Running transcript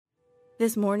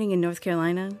This morning in North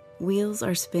Carolina, wheels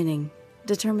are spinning.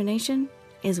 Determination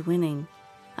is winning.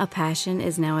 A passion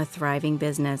is now a thriving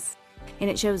business, and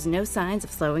it shows no signs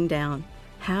of slowing down.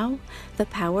 How? The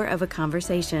power of a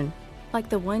conversation, like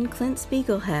the one Clint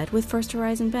Spiegel had with First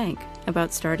Horizon Bank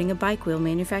about starting a bike wheel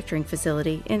manufacturing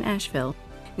facility in Asheville.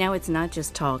 Now it's not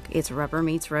just talk, it's rubber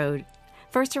meets road.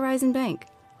 First Horizon Bank.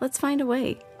 Let's find a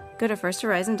way. Go to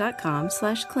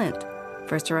firsthorizon.com/Clint.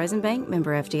 First Horizon Bank,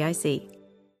 member FDIC.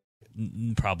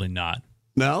 Probably not.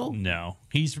 No?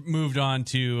 He's moved on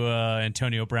to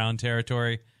Antonio Brown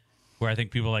territory, where I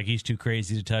think people are like, he's too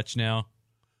crazy to touch now.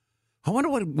 I wonder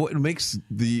what makes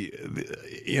the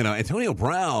Antonio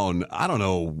Brown. I don't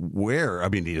know where. I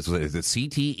mean, is it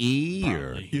CTE Probably,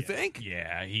 or you think?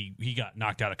 Yeah, he got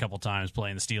knocked out a couple times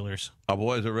playing the Steelers. Our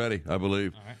boys are ready, I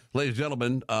believe. All right. Ladies and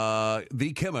gentlemen,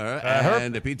 the Kimmer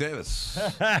and Pete Davis.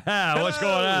 What's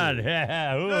going on?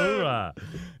 Yes,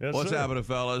 What's sir. happening,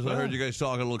 fellas? I heard you guys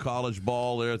talking a little college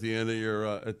ball there at the end of your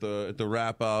at the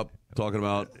wrap up. Talking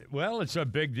about, Well, it's a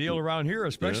big deal around here,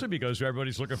 especially because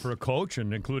everybody's looking for a coach,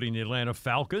 and including the Atlanta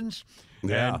Falcons.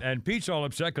 Yeah. And Pete's all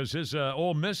upset because his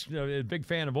Ole Miss, a big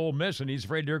fan of Ole Miss, and he's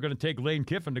afraid they're going to take Lane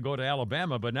Kiffin to go to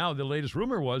Alabama. But now the latest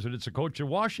rumor was that it's a coach of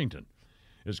Washington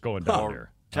is going down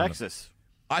there. Texas.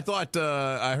 I thought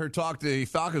I heard talk the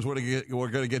Falcons were going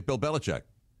to get Bill Belichick.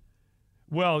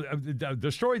 Well,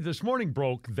 the story this morning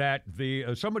broke that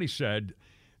somebody said,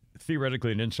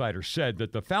 theoretically an insider said,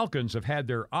 that the Falcons have had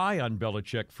their eye on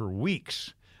Belichick for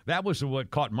weeks. That was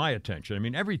what caught my attention. I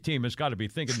mean, every team has got to be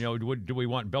thinking, do we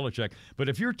want Belichick? But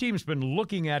if your team's been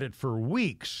looking at it for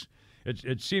weeks,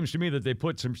 it seems to me that they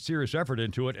put some serious effort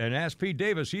into it. And ask Pete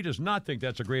Davis, he does not think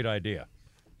that's a great idea.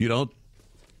 You don't?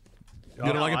 You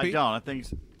don't No, like it, I Pete? don't.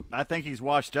 I think he's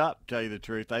washed up, to tell you the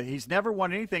truth. He's never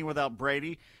won anything without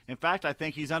Brady. In fact, I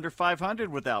think he's under 500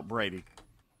 without Brady.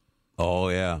 Oh,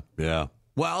 yeah.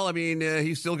 Well, I mean,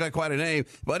 he's still got quite a name,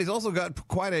 but he's also got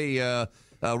quite a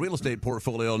real estate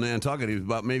portfolio in Nantucket.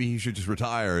 Maybe he should just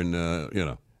retire and,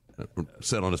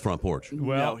 sit on his front porch.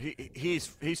 Well, No, he's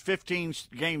 15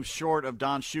 games short of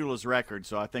Don Shula's record,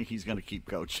 so I think he's going to keep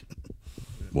coaching.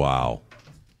 Wow.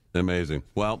 Amazing.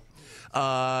 Well,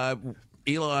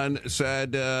 Elon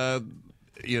said,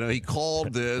 he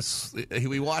called this.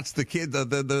 We watched the kid,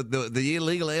 the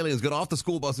illegal aliens get off the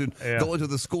school bus and go into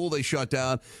the school they shut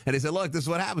down. And he said, look, this is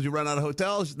what happens. You run out of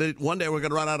hotels. One day we're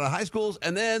going to run out of high schools,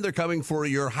 and then they're coming for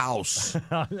your house.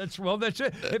 That's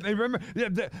it. And remember,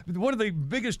 one of the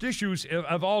biggest issues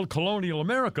of all colonial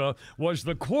America was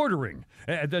the quartering,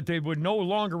 that they would no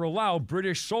longer allow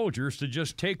British soldiers to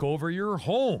just take over your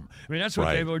home. I mean, that's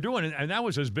what they were doing, and that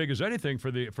was as big as anything for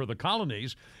the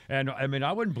colonies. And I mean,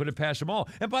 I wouldn't put it past them all.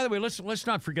 And by the way, let's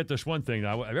not forget this one thing.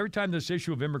 Now, every time this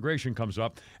issue of immigration comes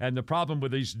up, and the problem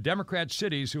with these Democrat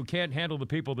cities who can't handle the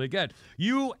people they get,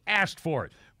 you asked for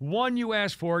it. One, you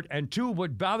asked for it, and two,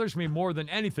 what bothers me more than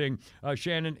anything,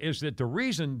 Shannon, is that the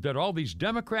reason that all these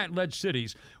Democrat-led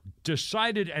cities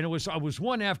decided, and it was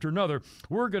one after another,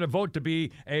 we're going to vote to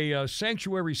be a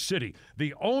sanctuary city.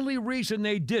 The only reason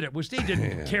they did it was they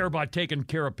didn't care about taking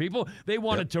care of people. They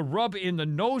wanted to rub in the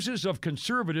noses of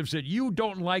conservatives that you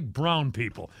don't like brown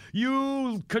people.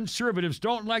 You conservatives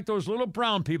don't like those little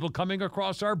brown people coming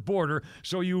across our border,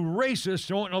 so you racists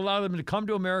don't allow them to come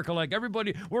to America like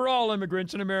everybody. We're all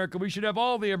immigrants in America. We should have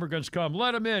all the immigrants come.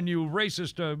 Let them in, you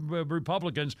racist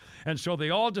Republicans. And so they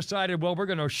all decided, well, we're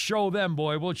going to show them,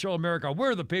 boy. We'll show America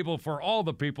we're the people for all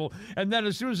the people. And then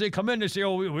as soon as they come in, they say,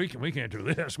 oh, we can't do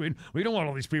this. We don't want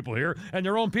all these people here. And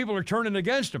their own people are turning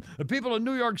against them. The people in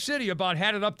New York City about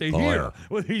had it up to here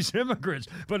with these immigrants.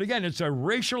 But again, it's a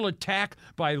racial attack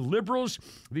by liberals,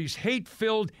 these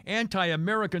hate-filled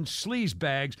anti-American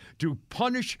sleazebags to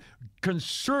punish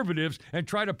conservatives and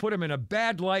try to put them in a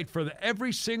bad light for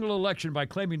every single election by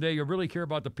claiming they really care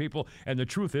about the people, and the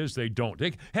truth is they don't.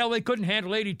 They couldn't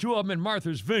handle 82 of them in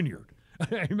Martha's Vineyard.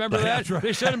 Remember that? Right.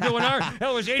 They sent him to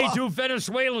it was 82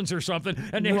 Venezuelans or something,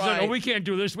 and they said, oh, we can't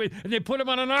do this. And they put him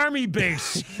on an army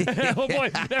base. Oh, boy,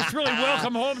 that's really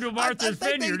welcome home to Martha's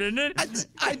Vineyard, isn't it?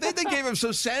 I think they gave him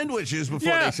some sandwiches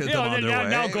before they sent them on their way.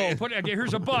 Now go.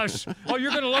 Here's a bus. Oh, you're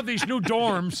going to love these new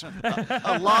dorms.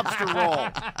 A lobster roll.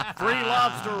 3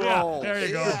 lobster rolls. There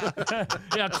you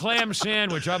go. Clam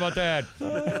sandwich. How about that?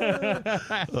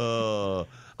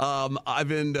 I've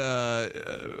been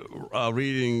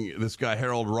reading this guy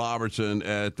Harold Robertson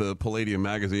at the Palladium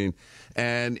magazine,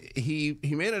 and he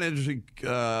made an interesting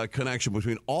connection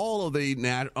between all of the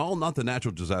not the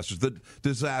natural disasters, the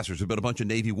disasters. There've been a bunch of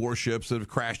Navy warships that have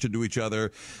crashed into each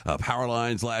other. Power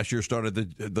lines last year started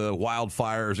the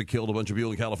wildfires that killed a bunch of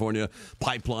people in California.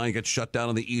 Pipeline gets shut down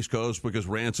on the East Coast because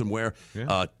ransomware.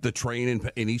 Yeah. The train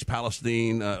in East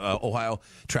Palestine, Ohio,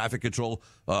 traffic control,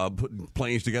 putting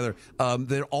planes together.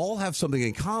 They all have something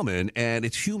in common, and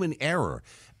it's human error.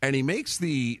 And he makes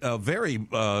the very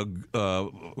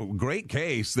great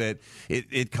case that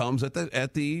it comes at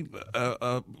the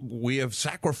we have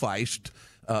sacrificed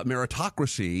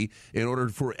meritocracy in order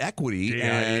for equity,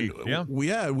 and we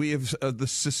have the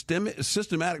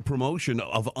systematic promotion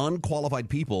of unqualified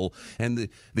people and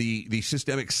the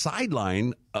systemic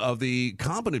sideline of the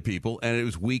competent people, and it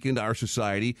has weakened our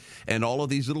society. And all of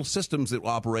these little systems that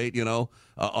operate,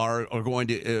 are going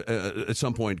to at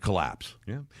some point collapse.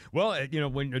 Yeah. Well,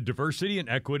 when diversity and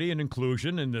equity and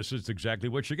inclusion, and this is exactly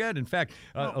what you get. In fact,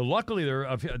 luckily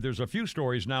there's a few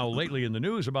stories now lately in the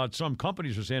news about some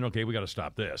companies are saying, okay, we got to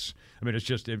stop this. I mean, it's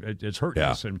just it's hurting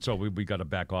us, and so we got to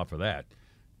back off of that.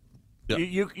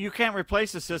 You can't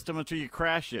replace the system until you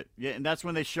crash it. Yeah, and that's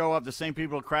when they show up, the same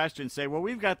people who crashed it, and say, well,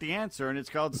 we've got the answer, and it's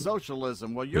called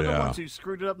socialism. Well, you're the ones who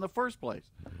screwed it up in the first place.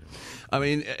 I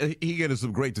mean, he gave us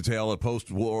some great detail at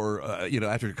post-war.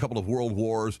 After a couple of world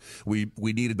wars, we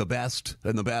needed the best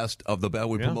and the best of the best.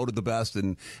 We promoted the best,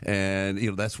 and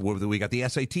that's where we got the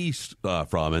SATs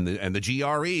from, and the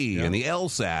GRE and the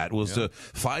LSAT was to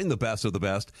find the best of the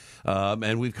best.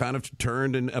 And we've kind of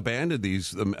turned and abandoned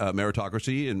these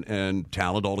meritocracy and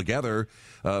talent altogether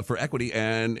for equity,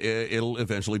 and it'll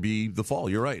eventually be the fall.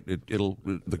 You're right.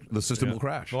 The system will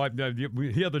crash. Well,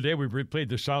 the other day we replayed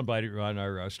the soundbite on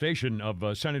our station of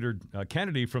Senator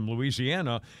Kennedy from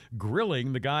Louisiana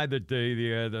grilling the guy that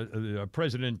the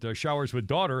president showers with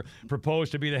daughter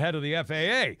proposed to be the head of the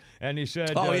FAA, and he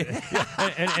said,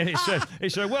 and he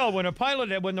said, well, when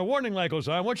the warning light goes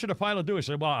on, what should a pilot do? He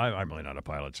said, well, I'm really not a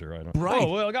pilot, sir. I don't. Right.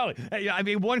 Oh, well, golly. I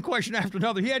mean, one question after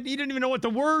another. He didn't even know what the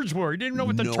words were. He didn't even know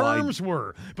what the terms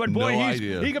were. But boy,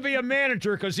 he could be a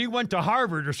manager because he went to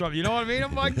Harvard or something. You know what I mean? Oh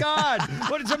my God,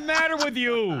 what is the matter with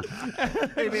you?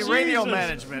 Maybe radio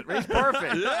management. He's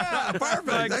perfect. Yeah, perfect.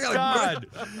 My God,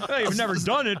 well, you've never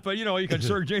done it, but you can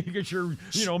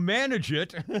manage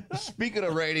it. Speaking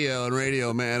of radio and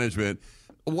radio management,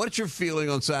 what's your feeling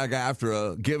on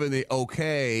SAG-AFTRA given the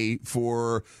okay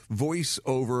for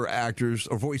voiceover actors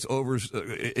or voiceovers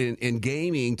in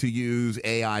gaming to use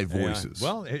AI voices?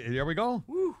 Well, there we go.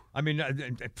 Woo. I mean,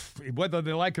 whether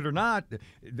they like it or not,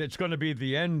 it's going to be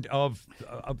the end of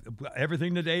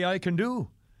everything that AI can do.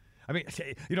 I mean,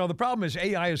 the problem is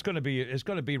AI is going to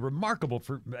be remarkable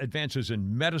for advances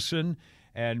in medicine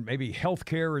and maybe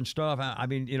healthcare and stuff. I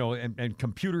mean, and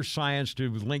computer science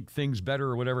to link things better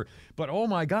or whatever. But oh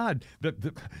my God,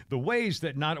 the ways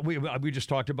that we just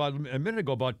talked about a minute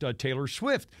ago about Taylor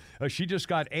Swift. She just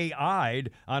got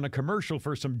AI'd on a commercial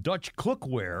for some Dutch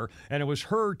cookware, and it was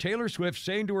Taylor Swift,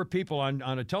 saying to her people on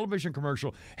a television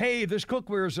commercial, "Hey, this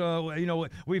cookware's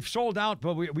we've sold out,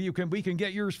 but we can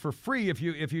get yours for free if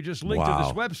you just link to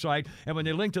this website." And when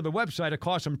they link to the website, it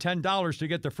costs them $10 to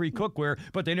get the free cookware,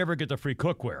 but they never get the free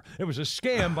cookware. It was a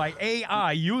scam by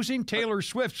AI using Taylor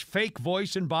Swift's fake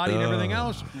voice and body and everything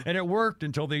else, and it worked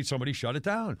until somebody shut it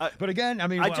down. But again, I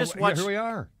mean, here we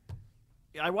are.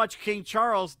 I watched King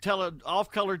Charles tell an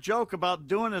off-color joke about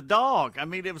doing a dog. I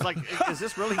mean, it was like, is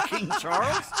this really King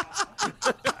Charles?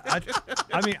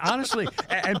 I mean, honestly,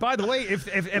 and by the way,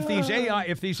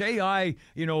 if these AI,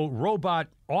 robot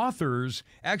authors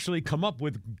actually come up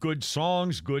with good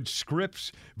songs, good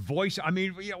scripts, voice, I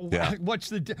mean,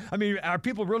 are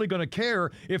people really going to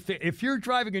care if you're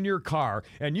driving in your car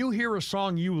and you hear a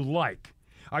song you like?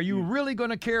 Are you really going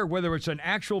to care whether it's an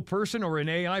actual person or an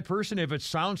AI person? If it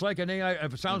sounds like an AI,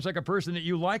 if it sounds like a person that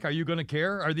you like, are you going to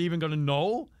care? Are they even going to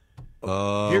know?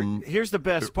 Here's the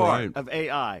best part of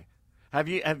AI. Have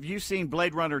you seen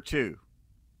Blade Runner 2?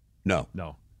 No.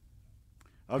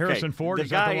 Okay. Harrison Ford, the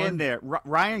is guy that the one? in there,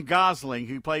 Ryan Gosling,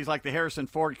 who plays like the Harrison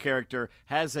Ford character,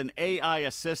 has an AI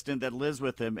assistant that lives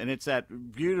with him, and it's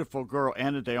that beautiful girl,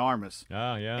 Ana de Armas.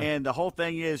 Oh, yeah. And the whole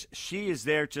thing is, she is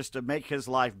there just to make his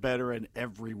life better in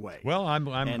every way. Well, I'm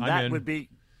that in. would be.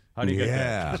 How do you get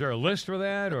that? Is there a list for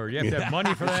that, or you have to have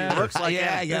money for that? She looks like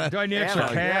do I need extra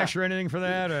cash or anything for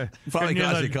that? Or probably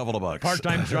cost you a couple of bucks.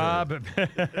 Part-time job.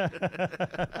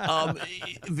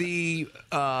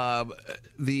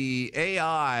 The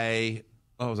AI.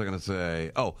 What was I going to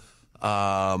say?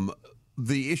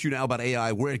 the issue now about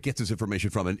AI, where it gets its information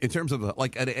from, in terms of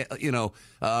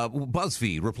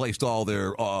BuzzFeed replaced all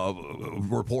their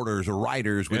reporters or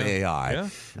writers with AI.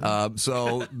 But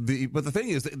the thing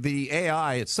is, the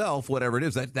AI itself, whatever it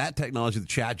is, that technology, the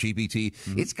Chat GPT,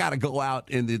 it's got to go out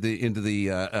into the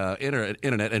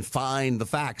internet and find the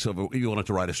facts of it. You wanted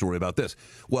to write a story about this.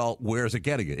 Well, where is it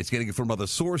getting it? It's getting it from other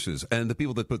sources, and the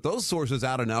people that put those sources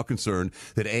out are now concerned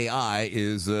that AI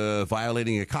is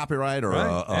violating a copyright or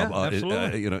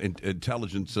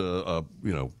intelligence,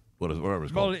 whatever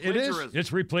it's called. Well, it is.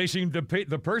 It's replacing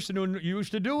the person who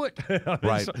used to do it.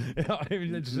 Right.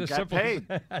 It's just simple. Paid.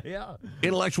 Yeah.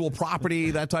 Intellectual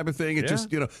property, that type of thing. It just,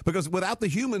 because without the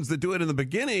humans that do it in the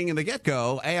beginning, in the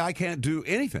get-go, AI can't do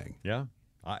anything. Yeah.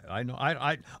 I know.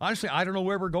 I honestly, I don't know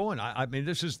where we're going. I mean,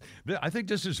 I think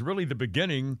this is really the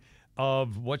beginning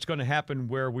of what's going to happen,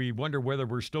 where we wonder whether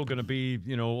we're still going to be,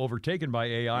 overtaken by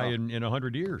AI in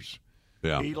 100 years.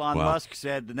 Yeah. Elon Musk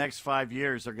said the next 5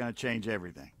 years are going to change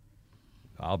everything.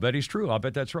 I'll bet he's true. I'll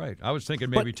bet that's right. I was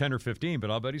thinking maybe 10 or 15, but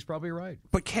I'll bet he's probably right.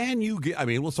 But can you get,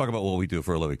 let's talk about what we do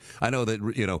for a living. I know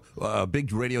that,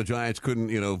 big radio giants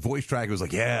couldn't, voice track. It was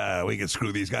like, yeah, we can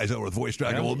screw these guys over with voice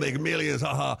track and we'll make millions,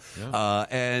 haha. Yeah.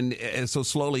 And so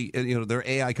slowly, there are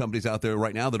AI companies out there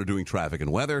right now that are doing traffic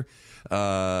and weather.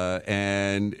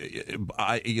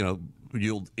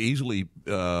 You'll easily,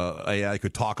 AI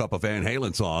could talk up a Van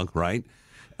Halen song, right?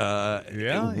 But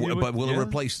will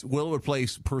it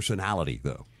replace personality,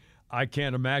 though? I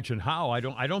can't imagine how. I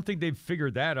don't think they've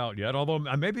figured that out yet. Although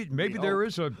maybe there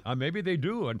is maybe they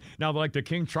do. And now, like the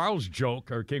King Charles joke,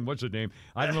 or King, what's his name?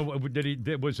 I don't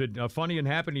know. Was it funny and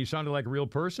happy? And he sounded like a real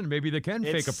person. Maybe they can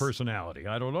fake a personality.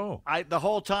 I don't know. The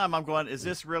whole time I'm going, is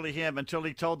this really him? Until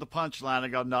he told the punchline, I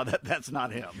go, no, that's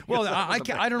not him. Well, I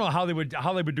don't know how they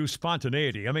would do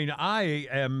spontaneity. I mean, I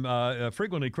am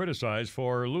frequently criticized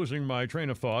for losing my train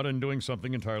of thought and doing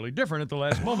something entirely different at the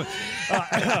last moment.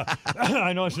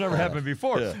 I know it's never happened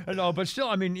before. No, but still,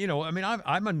 I'm a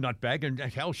nutbag, and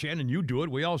hell, Shannon, you do it.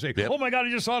 We all say, oh my God,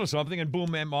 I just thought of something, and boom,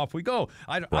 man, off we go.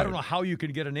 I don't know how you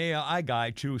can get an AI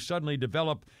guy to suddenly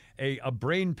develop a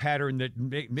brain pattern that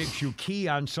makes you key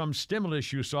on some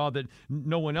stimulus you saw that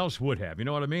no one else would have. You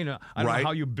know what I mean? I don't know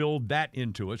how you build that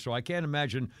into it, so I can't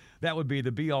imagine that would be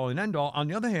the be-all and end-all. On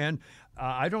the other hand,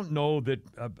 I don't know that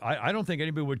I don't think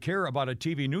anybody would care about a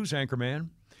TV news anchor man.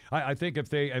 I think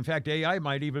in fact, AI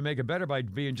might even make it better by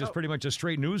being just pretty much a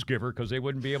straight news giver, because they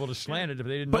wouldn't be able to slant it if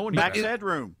they didn't know anything. Max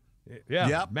Headroom. Yeah.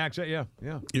 Yep. Max. Yeah.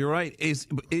 You're right. Is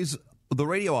the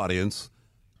radio audience,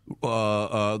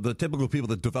 the typical people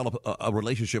that develop a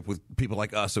relationship with people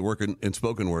like us that work in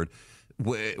spoken word,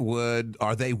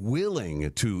 are they willing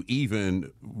to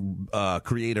even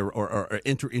create or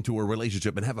enter into a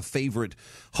relationship and have a favorite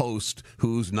host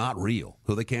who's not real,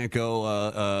 who they can't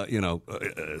go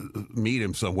meet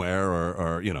him somewhere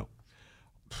or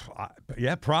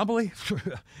Yeah, probably.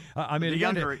 I mean, the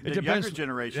younger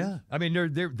generation. Yeah, I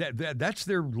mean, that's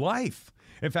their life.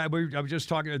 In fact, I was just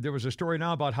talking. There was a story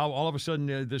now about how all of a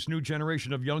sudden this new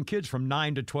generation of young kids from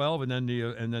 9 to 12, and then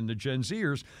the Gen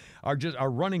Zers are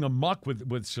running amok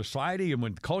with society and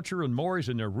with culture and mores,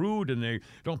 and they're rude and they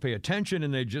don't pay attention,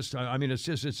 and they just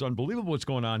it's unbelievable what's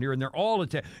going on here. And they're all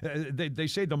they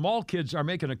say the mall kids are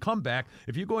making a comeback.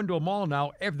 If you go into a mall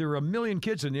now, there are a million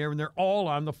kids in there, and they're all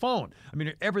on the phone. I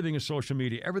mean, everything is social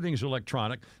media, everything is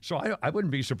electronic. So I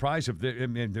wouldn't be surprised if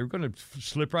they're going to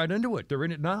slip right into it. They're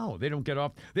in it now. They don't get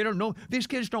off. They don't know. These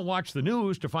kids don't watch the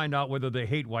news to find out whether they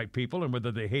hate white people and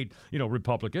whether they hate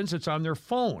Republicans. It's on their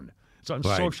phone. It's on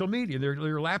social media,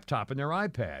 their laptop and their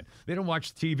iPad. They don't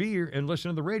watch TV and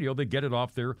listen to the radio. They get it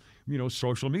off their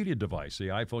social media device, the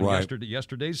iPhone,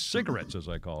 yesterday's cigarettes, as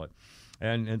I call it.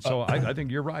 And so I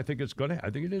think you're right. I think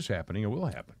it is happening. It will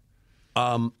happen.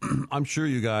 I'm sure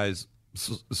you guys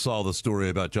saw the story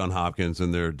about Johns Hopkins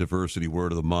and their diversity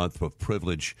word of the month of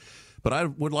privilege. But I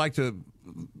would like to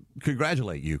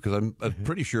congratulate you, because I'm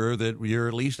pretty sure that you're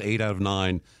at least 8 out of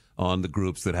 9 on the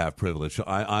groups that have privilege.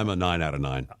 I'm a 9 out of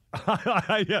 9.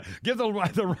 Yeah, give the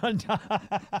rundown.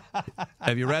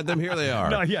 Have you read them? Here they are.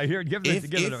 No, yeah, here. Give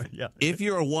it. Yeah. If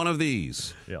you're one of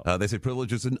these, they say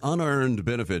privilege is an unearned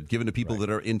benefit given to people that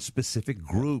are in specific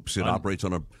groups. It operates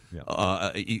on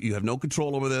you have no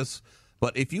control over this.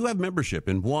 But if you have membership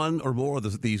in one or more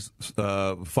of these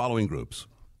following groups: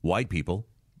 white people,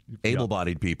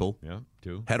 able-bodied people,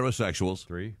 2, heterosexuals,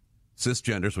 3,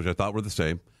 cisgenders, which I thought were the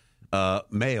same,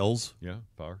 males,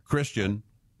 power, Christian,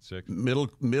 6,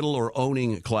 middle or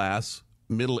owning class,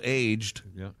 middle-aged,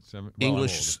 7,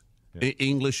 English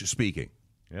speaking.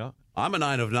 Yeah. I'm a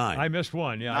 9 of 9. I missed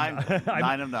one. Yeah,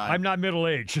 9 of 9. I'm not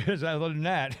middle-aged. Other than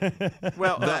that.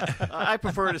 Well, I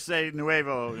prefer to say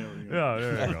nuevo. Yeah,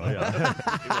 there you go. Yeah.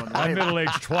 I'm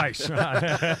middle-aged twice.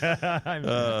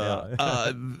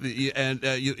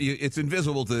 It's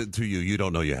invisible to you. You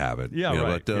don't know you have it. Yeah,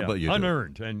 right. But you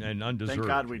unearned and undeserved. Thank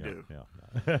God we do. Yeah.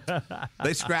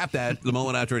 They scrapped that the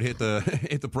moment after it hit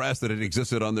the press that it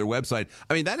existed on their website.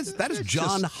 I mean, that is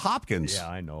John Hopkins. Yeah,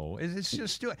 I know. It's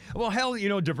just well, hell,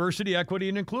 diversity, equity,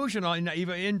 and inclusion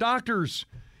even in doctors.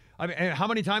 I mean, how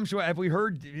many times have we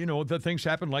heard, that things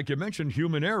happen, like you mentioned,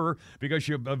 human error, because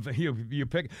you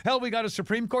pick. Hell, we got a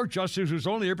Supreme Court justice who's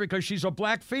only here because she's a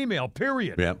black female,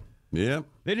 period. Yep. Yeah.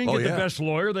 They didn't get the best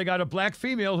lawyer. They got a black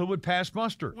female who would pass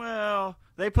muster. Well,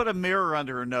 they put a mirror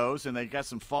under her nose and they got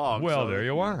some fog. Well, there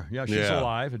you are. Yeah, she's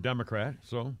alive, a Democrat,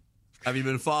 so. Have you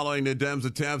been following the Dems'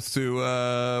 attempts to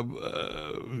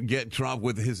get Trump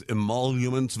with his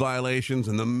emoluments violations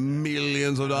and the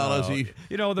millions of dollars he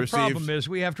the receives? problem is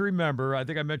we have to remember, I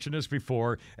think I mentioned this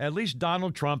before, at least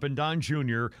Donald Trump and Don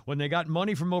Jr., when they got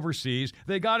money from overseas,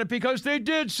 they got it because they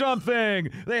did something.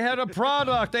 They had a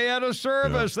product. They had a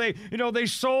service. Yeah. They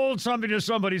sold something to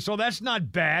somebody. So that's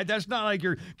not bad. That's not like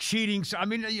you're cheating. I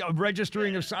mean,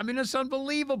 registering. I mean, it's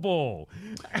unbelievable.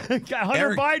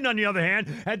 Hunter Biden, on the other hand,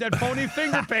 had that phony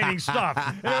finger painting stuff.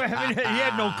 I mean, he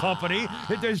had no company.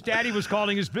 His daddy was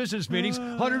calling his business meetings.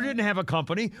 Hunter didn't have a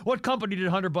company. What company did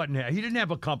Hunter Biden have? He didn't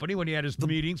have a company when he had his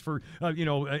meetings for,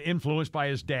 influenced by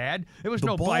his dad. It was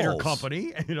no Biden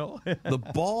company, The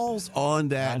balls on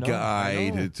that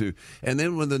guy. And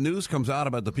then when the news comes out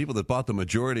about the people that bought the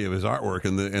majority of his artwork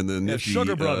and the nifty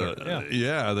Sugar Brother.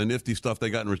 The nifty stuff they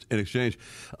got in exchange.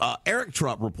 Eric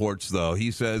Trump reports, though,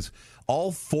 he says,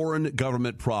 all foreign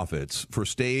government profits for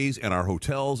stays in our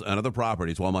hotels and other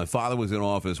properties while my father was in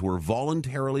office were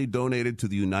voluntarily donated to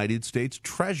the United States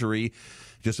Treasury.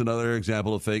 Just another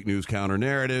example of fake news counter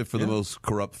narrative for the most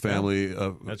corrupt family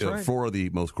for the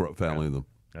most corrupt family in the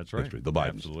history, the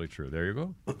Bidens. Absolutely true. There you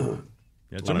go.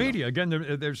 It's the media. Again,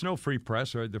 there's no free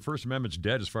press. The First Amendment's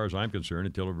dead as far as I'm concerned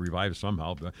until it revives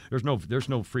somehow. There's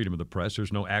no freedom of the press.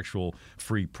 There's no actual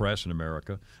free press in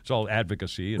America. It's all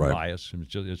advocacy and bias, and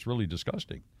it's really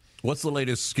disgusting. What's the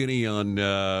latest skinny on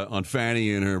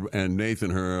Fanny and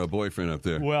Nathan, her boyfriend up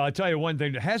there? Well, I tell you one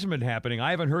thing that hasn't been happening. I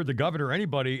haven't heard the governor or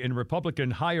anybody in Republican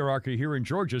hierarchy here in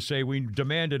Georgia say we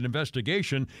demand an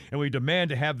investigation and we demand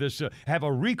to have this have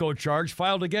a RICO charge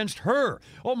filed against her.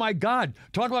 Oh my God!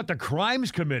 Talk about the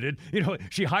crimes committed.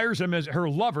 She hires him as her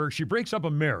lover. She breaks up a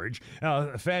marriage.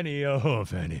 Fanny.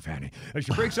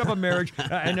 She breaks up a marriage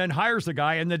and then hires the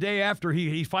guy. And the day after,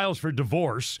 he files for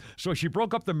divorce. So she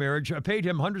broke up the marriage, paid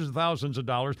him hundreds of thousands of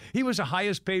dollars. He was the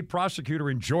highest paid prosecutor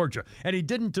in Georgia, and he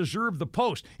didn't deserve the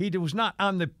post. He was not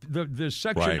on the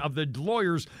section of the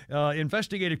lawyers'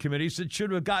 investigative committees that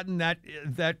should have gotten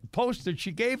that post that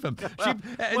she gave him.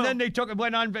 Then they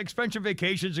went on expensive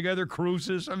vacations together,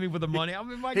 cruises. I mean, with the money. I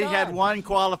mean, my God. He had one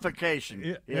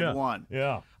qualification. He had one.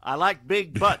 Yeah. I like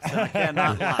big butts, and I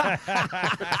cannot lie.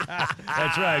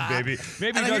 That's right, baby.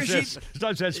 Maybe he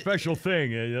does that special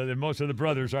thing that most of the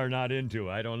brothers are not into.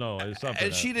 I don't know.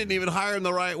 And she didn't even hire him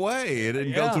the right way. It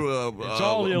didn't go through it's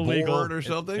all illegal board or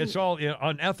something. It's all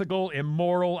unethical,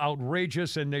 immoral,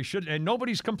 outrageous, and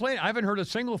nobody's complaining. I haven't heard a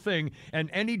single thing, and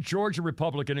any Georgia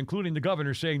Republican, including the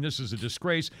governor, saying this is a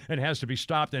disgrace and has to be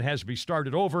stopped and has to be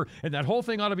started over, and that whole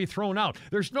thing ought to be thrown out.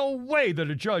 There's no way that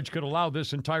a judge could allow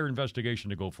this entire investigation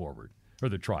to go forward, or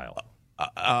the trial.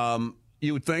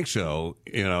 You would think so,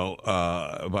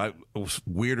 but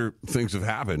weirder things have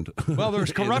happened. Well, there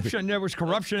was corruption. There was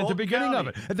corruption at the beginning of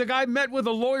it. The guy met with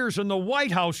the lawyers in the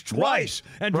White House twice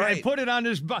and put it on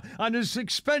his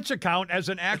expense account as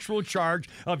an actual charge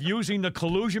of using the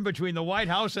collusion between the White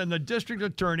House and the district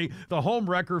attorney, the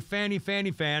homewrecker Fanny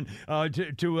Fan,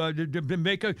 to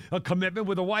make a commitment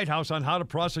with the White House on how to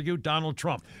prosecute Donald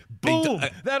Trump. Boom!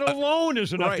 That alone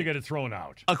is enough to get it thrown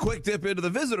out. A quick dip into the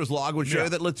visitor's log would show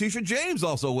that Letitia James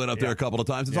also went up there a couple of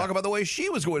times to talk about the way she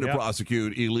was going to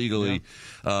prosecute illegally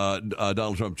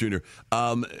Donald Trump Jr.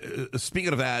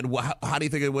 Speaking of that, how do you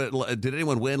think it went? Did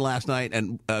anyone win last night?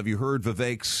 And have you heard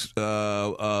Vivek's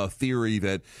theory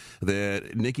that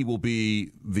Nikki will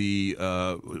be the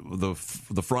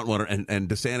front runner and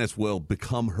DeSantis will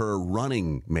become her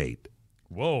running mate?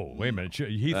 Whoa, wait a minute.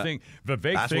 Vivek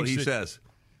that's thinks what he says.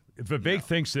 Vivek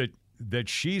thinks that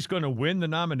she's going to win the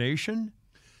nomination?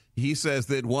 He says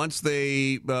that once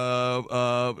they,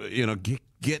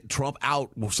 get Trump out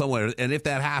somewhere. And if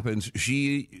that happens,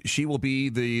 she will be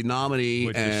the nominee,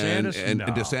 With and DeSantis?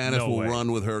 DeSantis No will way.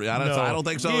 run with her. I don't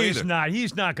think so either.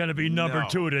 He's not going to be number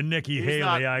 2 to Nikki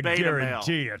Haley. I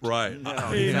guarantee it. Right. No.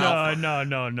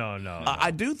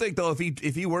 I do think, though,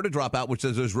 if he were to drop out, which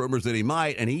there's rumors that he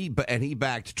might, and he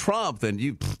backed Trump,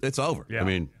 then it's over. Yeah. I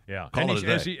mean, call it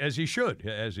a day. As he should.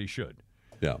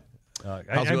 Yeah.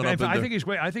 I think he's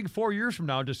great. I think 4 years from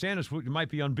now, DeSantis might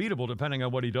be unbeatable, depending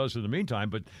on what he does in the meantime.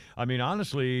 But I mean,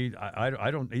 honestly, I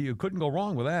don't. You couldn't go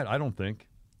wrong with that. I don't think.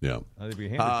 Yeah. I think we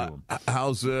handed to him.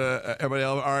 How's everybody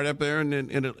all right up there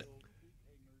in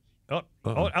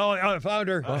I found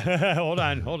her. Hold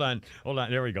on.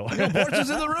 There we go. Bortz is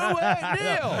in the room.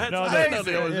 Hey,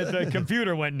 Neil. The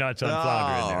computer went nuts on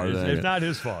Flounder in there. It's not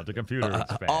his fault. The computer is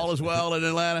all is well in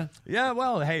Atlanta? Yeah,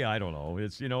 well, hey, I don't know.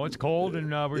 It's it's cold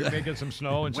and we're making some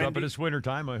snow and stuff, but it's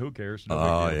wintertime. Who cares?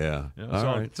 No big deal.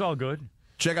 Yeah. It's all good.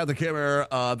 Check out the Kimmer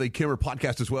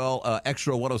podcast as well,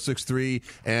 Extra 106.3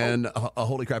 and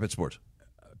Holy Crap at Sports.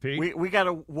 We got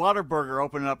a Whataburger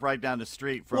opening up right down the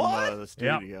street from the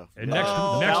studio. Yeah. And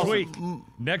next week.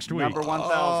 Number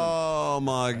 1,000. Oh,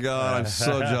 my God. I'm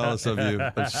so jealous of you.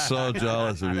 I'm so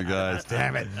jealous of you guys.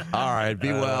 Damn it. All right.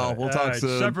 Be well. We'll talk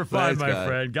soon. Semper Fi, Thanks, my guys.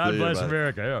 friend. God bless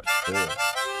America.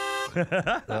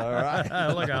 All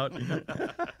right. Look out.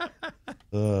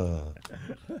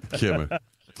 Kimmer.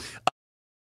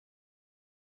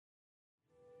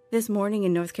 This morning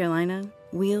in North Carolina,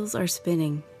 wheels are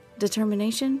spinning.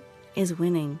 Determination is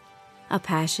winning. A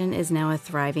passion is now a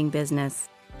thriving business,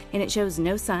 and it shows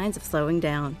no signs of slowing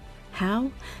down.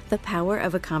 How? The power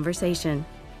of a conversation,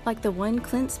 like the one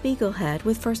Clint Spiegel had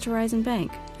with First Horizon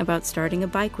Bank about starting a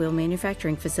bike wheel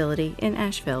manufacturing facility in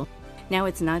Asheville. Now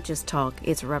it's not just talk,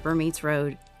 it's rubber meets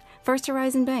road. First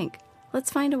Horizon Bank. Let's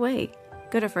find a way.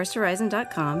 Go to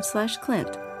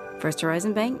firsthorizon.com/Clint. First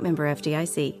Horizon Bank, member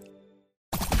FDIC.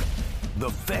 The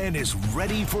Fan is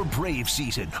ready for Brave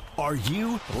season. Are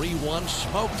you? 3-1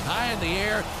 smoked high in the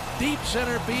air, deep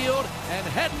center field, and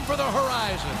heading for the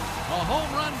horizon. A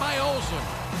home run by Olsen.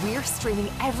 We're streaming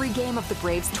every game of the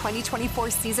Braves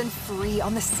 2024 season free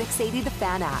on the 680 The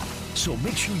Fan app. So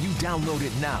make sure you download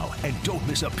it now and don't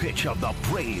miss a pitch of the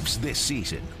Braves this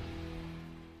season.